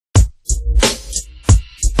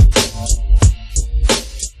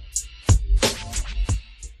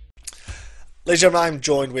Ladies and gentlemen, I'm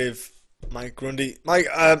joined with Mike Grundy. Mike,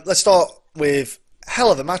 let's start with hell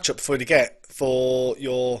of a matchup before you get for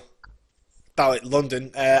your bout at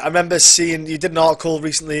London. I remember seeing you did an article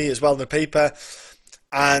recently as well in the paper,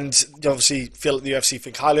 and you obviously feel that the UFC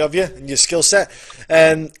think highly of you and your skill set.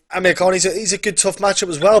 Amirkhani, he's a good tough matchup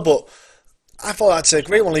as well, but I thought that's a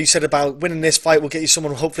great one. Like you said about winning this fight will get you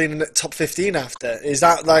someone hopefully in the top 15 after. Is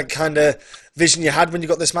that like kind of vision you had when you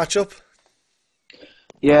got this matchup?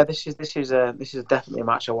 Yeah, this is definitely a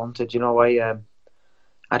match I wanted.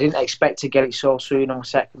 I didn't expect to get it so soon on my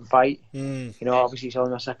second fight. Obviously it's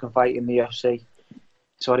only my second fight in the UFC,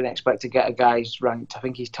 so I didn't expect to get a guy who's ranked. I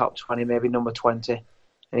think he's top 20, maybe number 20,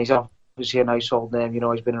 and he's obviously a household name.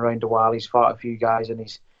 He's been around a while. He's fought a few guys, and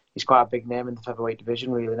he's quite a big name in the featherweight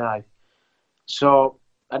division really now. So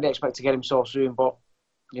I didn't expect to get him so soon, but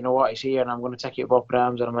you know what? He's here, and I'm going to take it with open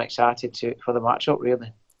arms, and I'm excited for the matchup.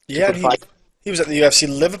 Really, Yeah, and he was at the UFC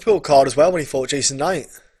Liverpool card as well when he fought Jason Knight.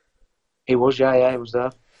 He was, yeah, he was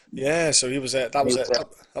there. Yeah, so he was that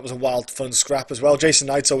was a wild, fun scrap as well. Jason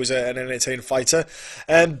Knight's always an entertaining fighter.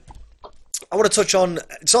 I want to touch on.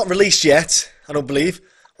 It's not released yet, I don't believe.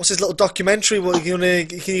 What's this little documentary? Can you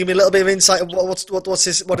give me a little bit of insight of what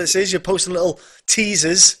this is? You're posting little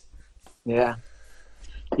teasers. Yeah.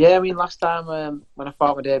 I mean, last time when I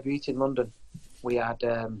fought my debut in London, we had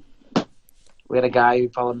a guy who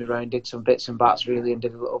followed me around, did some bits and bats really, and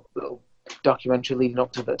did a little documentary leading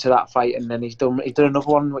up to that fight, and then he's done another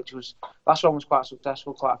one, which was last one was quite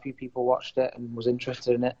successful. Quite a few people watched it and was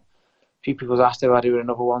interested in it. A few people asked if I do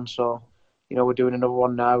another one, so we're doing another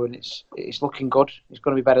one now, and it's looking good. It's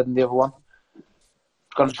going to be better than the other one.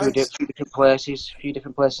 Gone to a few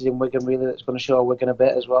different places in Wigan really. That's going to show Wigan a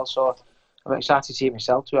bit as well. So I'm excited to see it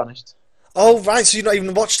myself, to be honest. Oh right, so you've not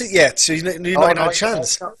even watched it yet. So you've not even had a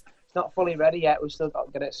chance. It's not fully ready yet. We've still got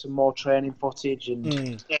to get it some more training footage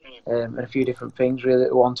and a few different things really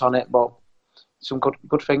that we want on it, but some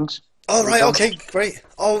good things. Oh right, okay, great.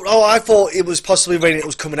 Oh, I thought it was possibly raining. It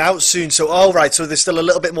was coming out soon. So right, so there's still a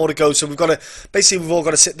little bit more to go. So we've all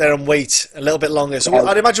got to sit there and wait a little bit longer. So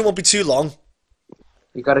I'd imagine it won't be too long.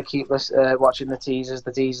 You got to keep watching the teasers.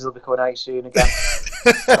 The teasers will be coming out soon again.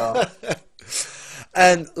 So.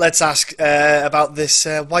 And let's ask about this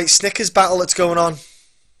white Snickers battle that's going on.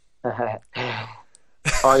 I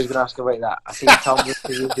was going to ask about that. I think Tom was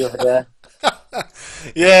the other day.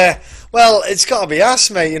 Yeah, well, it's got to be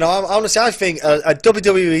asked, mate. Honestly, I think a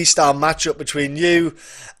WWE style matchup between you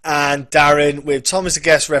and Darren with Tom as the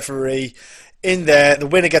guest referee in there. The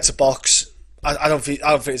winner gets a box. I don't think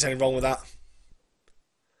there's anything wrong with that.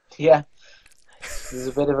 Yeah, there's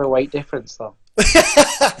a bit of a weight difference though.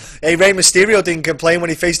 Hey, Rey Mysterio didn't complain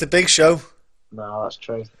when he faced the Big Show. No, that's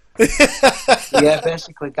true. Yeah,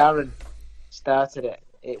 basically Darren started it.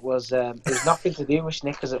 It was nothing to do with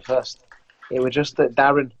Snickers at first. It was just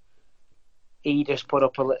that he just put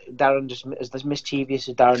up Darren just as mischievous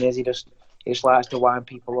as Darren is. He just likes to wind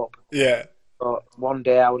people up. Yeah. But one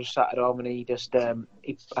day I was just sat at home and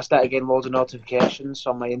I started getting loads of notifications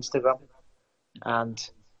on my Instagram, and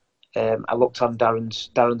I looked on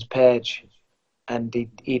Darren's page, and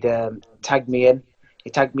he'd tagged me in. He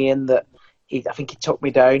tagged me in that I think he took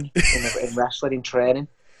me down in wrestling in training,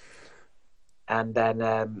 and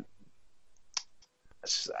then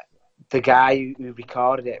the guy who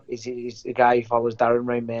recorded it is the guy who follows Darren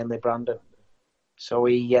around mainly, Brandon. So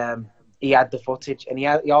he had the footage, and he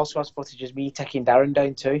also has footage of me taking Darren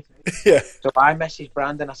down too. Yeah. So I messaged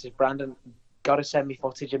Brandon. I said, Brandon, got to send me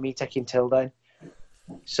footage of me taking Till down.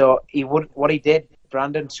 So what he did,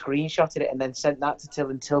 Brandon screenshotted it and then sent that to Till,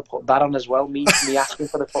 and Till put that on as well. Me asking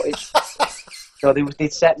for the footage. So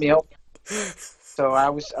they'd set me up. So I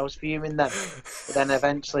was fuming then. But then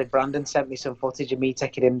eventually Brandon sent me some footage of me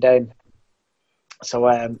taking him down. So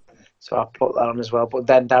I put that on as well. But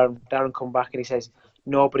then Darren come back and he says,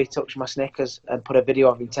 nobody touched my Snickers, and put a video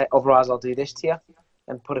of him. Otherwise, I'll do this to you.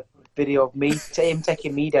 And put a video of him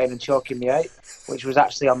taking me down and choking me out, which was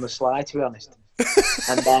actually on the sly, to be honest.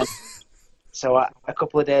 And then, so a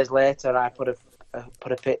couple of days later, I put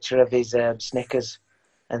a picture of his Snickers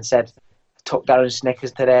and said, took Darren's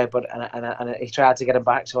Snickers today, and he tried to get him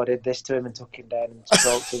back, so I did this to him and took him down and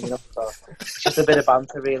choked him. So it's just a bit of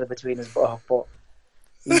banter really between us both, but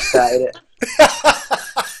he started it.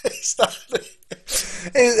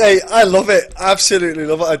 Hey, I love it. Absolutely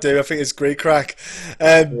love what I do. I think it's great crack.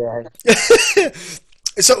 Yeah.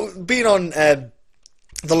 So being on the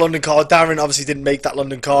London card, Darren obviously didn't make that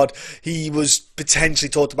London card. He was potentially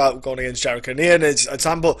talked about going against Jared Cannonier and it's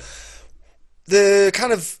time, but the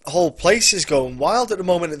kind of whole place is going wild at the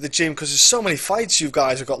moment at the gym because there's so many fights you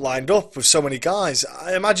guys have got lined up with so many guys.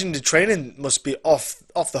 I imagine the training must be off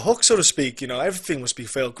the hook, so to speak. You know, everything must be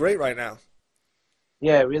feel great right now.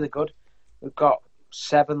 Yeah, really good. We've got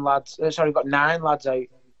 9 lads out.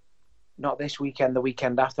 Not this weekend, the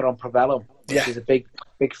weekend after on Provellum, which is a big,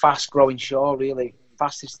 fast-growing show. Really,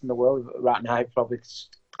 fastest in the world right now. Probably it's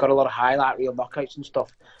got a lot of highlight reel knockouts and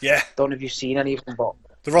stuff. Yeah, Don't know if you've seen any of them, but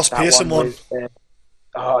the Ross Pearson one. Was,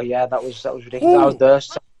 oh yeah, that was ridiculous. Ooh. I was there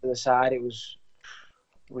side to the side. It was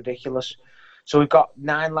ridiculous. So we've got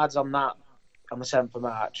 9 lads on that on the 7th of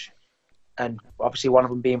March, and obviously one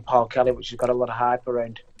of them being Paul Kelly, which has got a lot of hype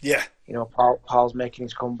around. Yeah, you know, Paul's making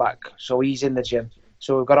his comeback, so he's in the gym.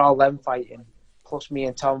 So we've got all them fighting, plus me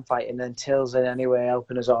and Tom fighting, and then Till's in anyway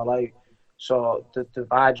helping us all out. So the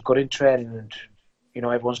vibe's good in training, and you know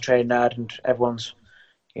everyone's training hard, and everyone's,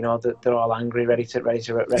 you know, they're all angry, ready to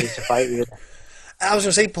fight. Really. I was going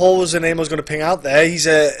to say Paul was the name I was going to ping out there.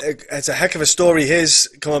 It's a heck of a story. His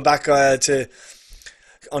coming back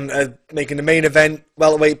making the main event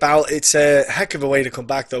welterweight bout. It's a heck of a way to come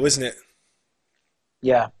back, though, isn't it?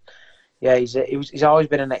 Yeah. He's always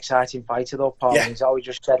been an exciting fighter, though, Paul. Yeah. He's always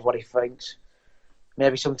just said what he thinks.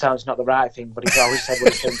 Maybe sometimes not the right thing, but he's always said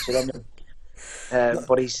what he thinks. You know what I mean?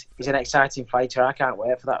 But he's an exciting fighter. I can't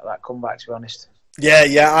wait for that comeback, to be honest.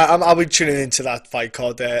 Yeah. I'll be tuning into that fight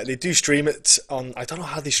card. They do stream it on. I don't know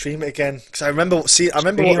how they stream it again because I remember I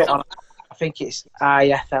think it's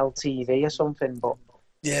IFL TV or something, but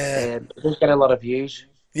yeah, it does get a lot of views.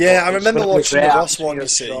 Yeah, I remember watching the Ross one. You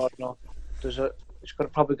see, it's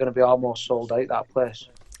probably going to be almost sold out, that place.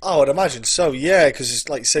 I would imagine so, yeah, because it's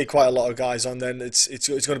like you say, quite a lot of guys on. Then it's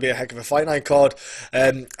going to be a heck of a fight night card,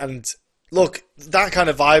 and look, that kind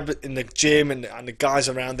of vibe in the gym and the guys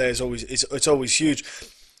around there is always huge.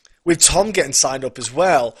 With Tom getting signed up as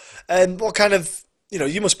well, and what kind of, you know,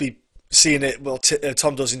 you must be seeing it. Well,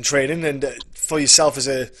 Tom does in training, and for yourself as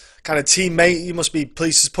a kind of teammate, you must be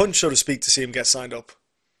pleased as punch, so to speak, to see him get signed up.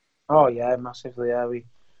 Oh yeah, massively.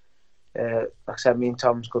 Yeah, like I said, me and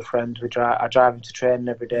Tom's good friends. I drive him to training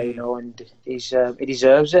every day, you know, and he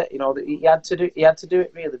deserves it. You know, he had to do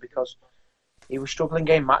it really because he was struggling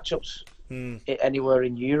getting matchups anywhere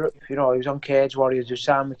in Europe. You know, he was on Cage Warriors, he was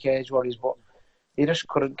signed with Cage Warriors, but they just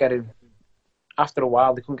couldn't get him. After a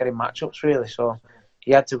while, they couldn't get him matchups really, so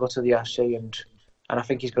he had to go to the UFC, and I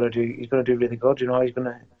think he's going to do really good. You know, I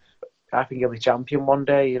think he'll be champion one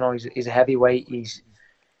day. You know, he's a heavyweight.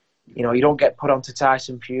 You know, you don't get put onto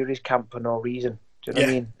Tyson Fury's camp for no reason. Do you know what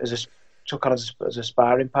I mean? Took on as a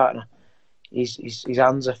sparring partner. His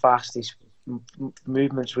hands are fast. His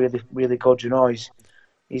movement's really, really good. You know,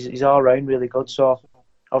 he's all round really good. So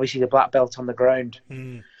obviously the black belt on the ground.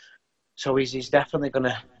 So he's definitely going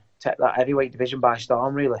to take that heavyweight division by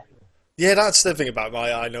storm. Really. Yeah, that's the thing about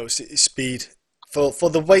my I noticed his speed. For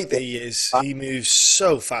the weight that he is, he moves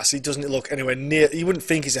so fast. He doesn't look anywhere near. You wouldn't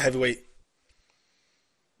think he's a heavyweight.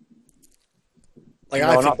 Like,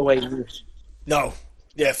 no, not the way he moves. No.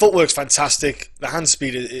 Yeah, footwork's fantastic. The hand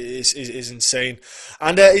speed is insane.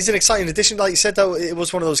 And he's an exciting addition. Like you said, though, it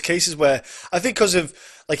was one of those cases where I think because of,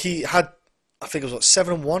 like, he had, I think it was,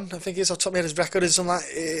 7-1, I think it is, off the top of my head, his record is on that.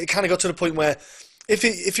 It kind of got to the point where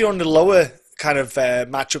if you're on the lower kind of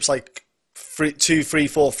matchups, like 2, 3,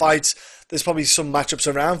 4 fights, there's probably some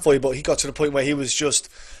matchups around for you, but he got to the point where he was just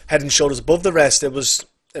head and shoulders above the rest. There was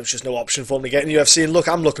just no option for him to get in the UFC. And look,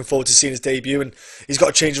 I'm looking forward to seeing his debut, and he's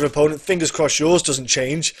got a change of opponent. Fingers crossed yours doesn't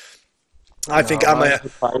change. I think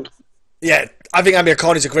Amirkhani's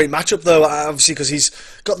a great matchup, though, obviously, because he's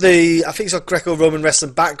got he's got Greco-Roman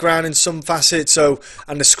wrestling background in some facets, and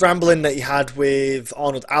the scrambling that he had with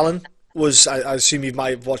Arnold Allen was, I assume you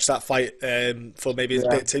might have watched that fight for maybe a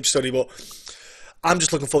bit of tape study, but I'm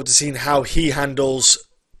just looking forward to seeing how he handles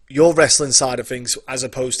your wrestling side of things, as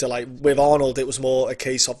opposed to, like, with Arnold, it was more a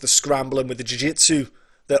case of the scrambling with the jiu-jitsu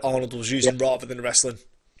that Arnold was using rather than the wrestling.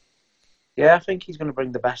 Yeah, I think he's going to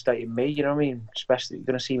bring the best out of me, you know what I mean? Especially, you're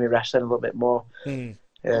going to see me wrestling a little bit more, me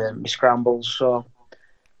scrambles, so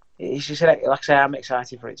it's just, like I say, I'm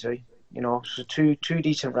excited for it too. You know, so two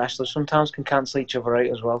decent wrestlers sometimes can cancel each other out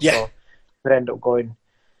as well, so we end up going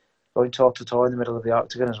toe-to-toe in the middle of the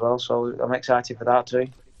octagon as well, so I'm excited for that too.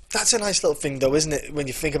 That's a nice little thing, though, isn't it, when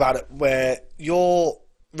you think about it, where you're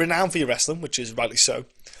renowned for your wrestling, which is rightly so,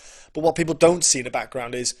 but what people don't see in the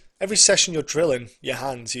background is every session you're drilling your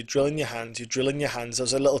hands, you're drilling your hands. There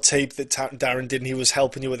was a little tape that Darren did, and he was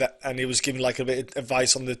helping you with it, and he was giving like a bit of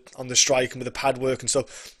advice on the strike and with the pad work and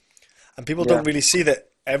stuff. And people don't really see that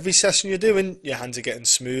every session you're doing, your hands are getting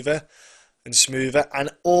smoother and smoother, and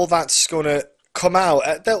all that's going to come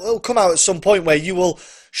out. They'll come out at some point where you will.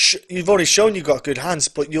 You've already shown you've got good hands,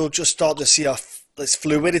 but you'll just start to see this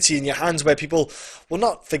fluidity in your hands where people will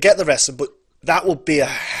not forget the wrestling, but that'll be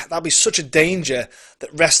such a danger that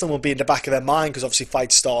wrestling will be in the back of their mind because obviously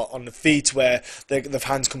fights start on the feet where the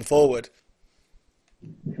hands come forward.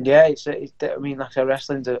 Yeah, I mean, like I said,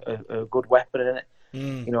 wrestling's a good weapon, isn't it?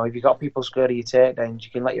 You know, if you got people scared of your takedowns, you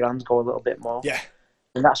can let your hands go a little bit more. Yeah.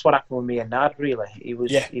 And that's what happened with me and Nad. Really, he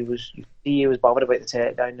was bothered about the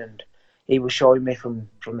takedown, and he was showing me from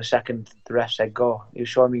the second the ref said go. He was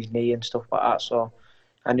showing me his knee and stuff like that. So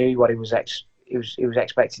I knew what he was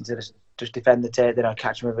expecting to just defend the takedown. I'd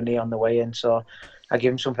catch him with a knee on the way in. So I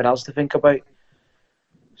give him something else to think about.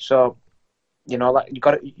 So, you know, like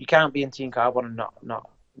you can't be in Team Carbon and not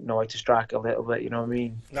know how to strike a little bit. You know what I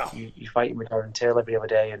mean? No. You fighting with Darren Taylor every other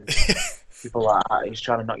day, and people like that, he's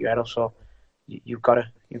trying to knock your head off. So you've got to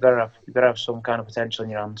have some kind of potential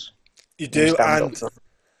in your hands. You do, and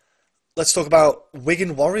let's talk about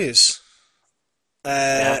Wigan Warriors.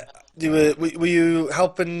 Yeah. Were you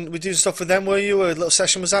helping? We doing stuff with them? Were you? A little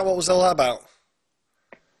session was that? What was all that about?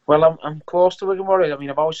 Well, I'm close to Wigan Warriors. I mean,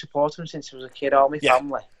 I've always supported them since I was a kid. All my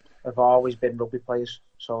family have always been rugby players.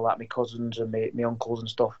 So like my cousins and my uncles and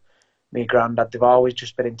stuff, my granddad, they've always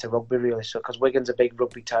just been into rugby really. So because Wigan's a big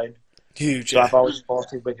rugby town, huge. So I've always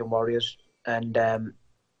supported Wigan Warriors. And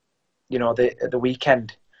you know, the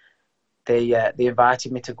weekend they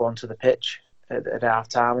invited me to go onto the pitch at half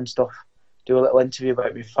time and stuff, do a little interview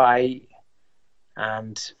about my fight,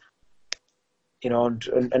 and you know,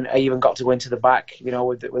 and I even got to go into the back, you know,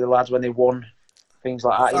 with the lads when they won, things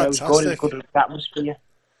like that. Fantastic. You know, it was good atmosphere.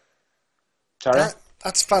 Sorry.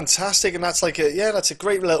 That's fantastic, and that's that's a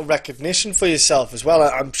great little recognition for yourself as well.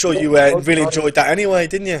 I'm sure you really enjoyed that anyway,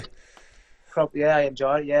 didn't you? Yeah, I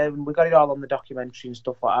enjoyed it. Yeah, we got it all on the documentary and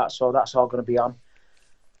stuff like that, so that's all going to be on.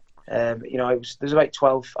 You know, there's about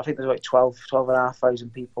 12. I think there's about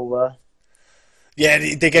 12,500 people there. Yeah,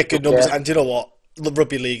 they get good numbers, and you know what? The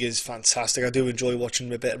rugby league is fantastic. I do enjoy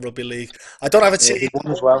watching a bit of rugby league. I don't have a team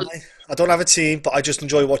as well. I don't have a team, but I just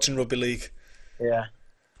enjoy watching rugby league. Yeah,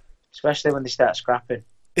 especially when they start scrapping.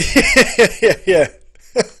 yeah.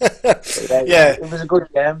 It was a good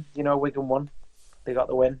game. You know, Wigan won. They got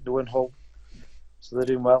the win. They won Hull. So they're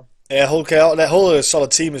doing well. Yeah, Hull are a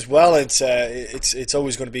solid team as well. It's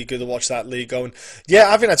always going to be good to watch that league going.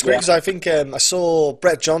 Yeah, I think that's great because I think I saw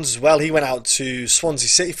Brett Johns as well. He went out to Swansea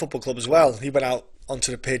City Football Club as well. He went out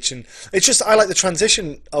onto the pitch, and it's just I like the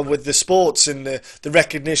transition with the sports and the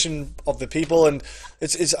recognition of the people, and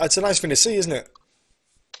it's a nice thing to see, isn't it?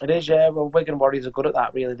 It is, yeah. Well, Wigan Warriors are good at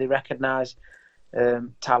that. Really, they recognise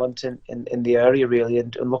talent in the area really,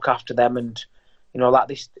 and look after them, and you know, like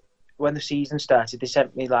this. When the season started, they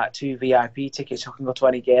sent me like 2 VIP tickets so I can go to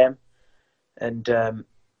any game, and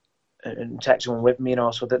take someone with me, you know.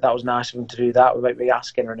 So that was nice of them to do that without me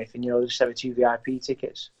asking or anything. You know, they just sent me 2 VIP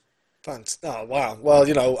tickets. Thanks. Oh wow. Well,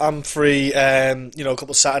 you know, I'm free. You know, a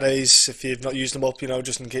couple of Saturdays if you've not used them up. You know,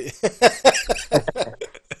 just in case.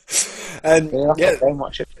 And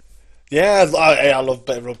watch it. Yeah, I love a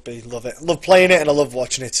bit of rugby. Love it. Love playing it, and I love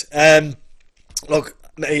watching it. Look,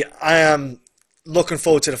 mate, I am looking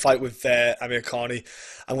forward to the fight with Amirkhani.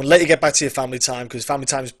 I'm going to let you get back to your family time because family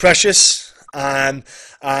time is precious, and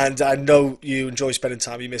I know you enjoy spending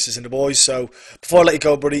time with your missus and the boys. So before I let you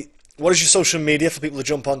go, buddy, what is your social media for people to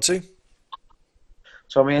jump onto?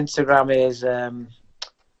 So my Instagram is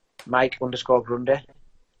Mike_Grundy,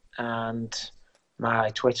 and my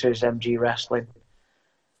Twitter is MG Wrestling.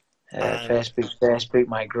 Facebook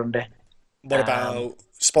Mike Grundy. What about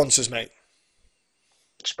sponsors, mate?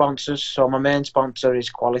 Sponsors. So my main sponsor is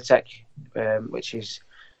Qualitech, which is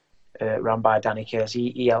run by Danny Case.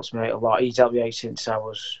 He helps me out a lot. He's helped me out since I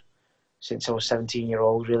was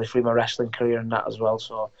 17-year-old, really, through my wrestling career and that as well.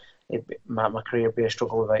 So my career would be a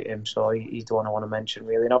struggle without him. So he's the one I want to mention,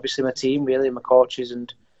 really. And obviously my team, really, my coaches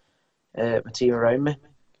and my team around me.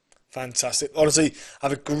 Fantastic. Honestly,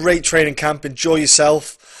 have a great training camp. Enjoy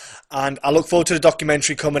yourself. And I look forward to the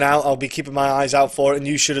documentary coming out. I'll be keeping my eyes out for it, and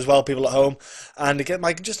you should as well, people at home. And again,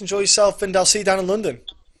 Mike, just enjoy yourself, and I'll see you down in London.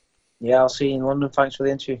 Yeah, I'll see you in London. Thanks for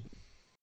the interview.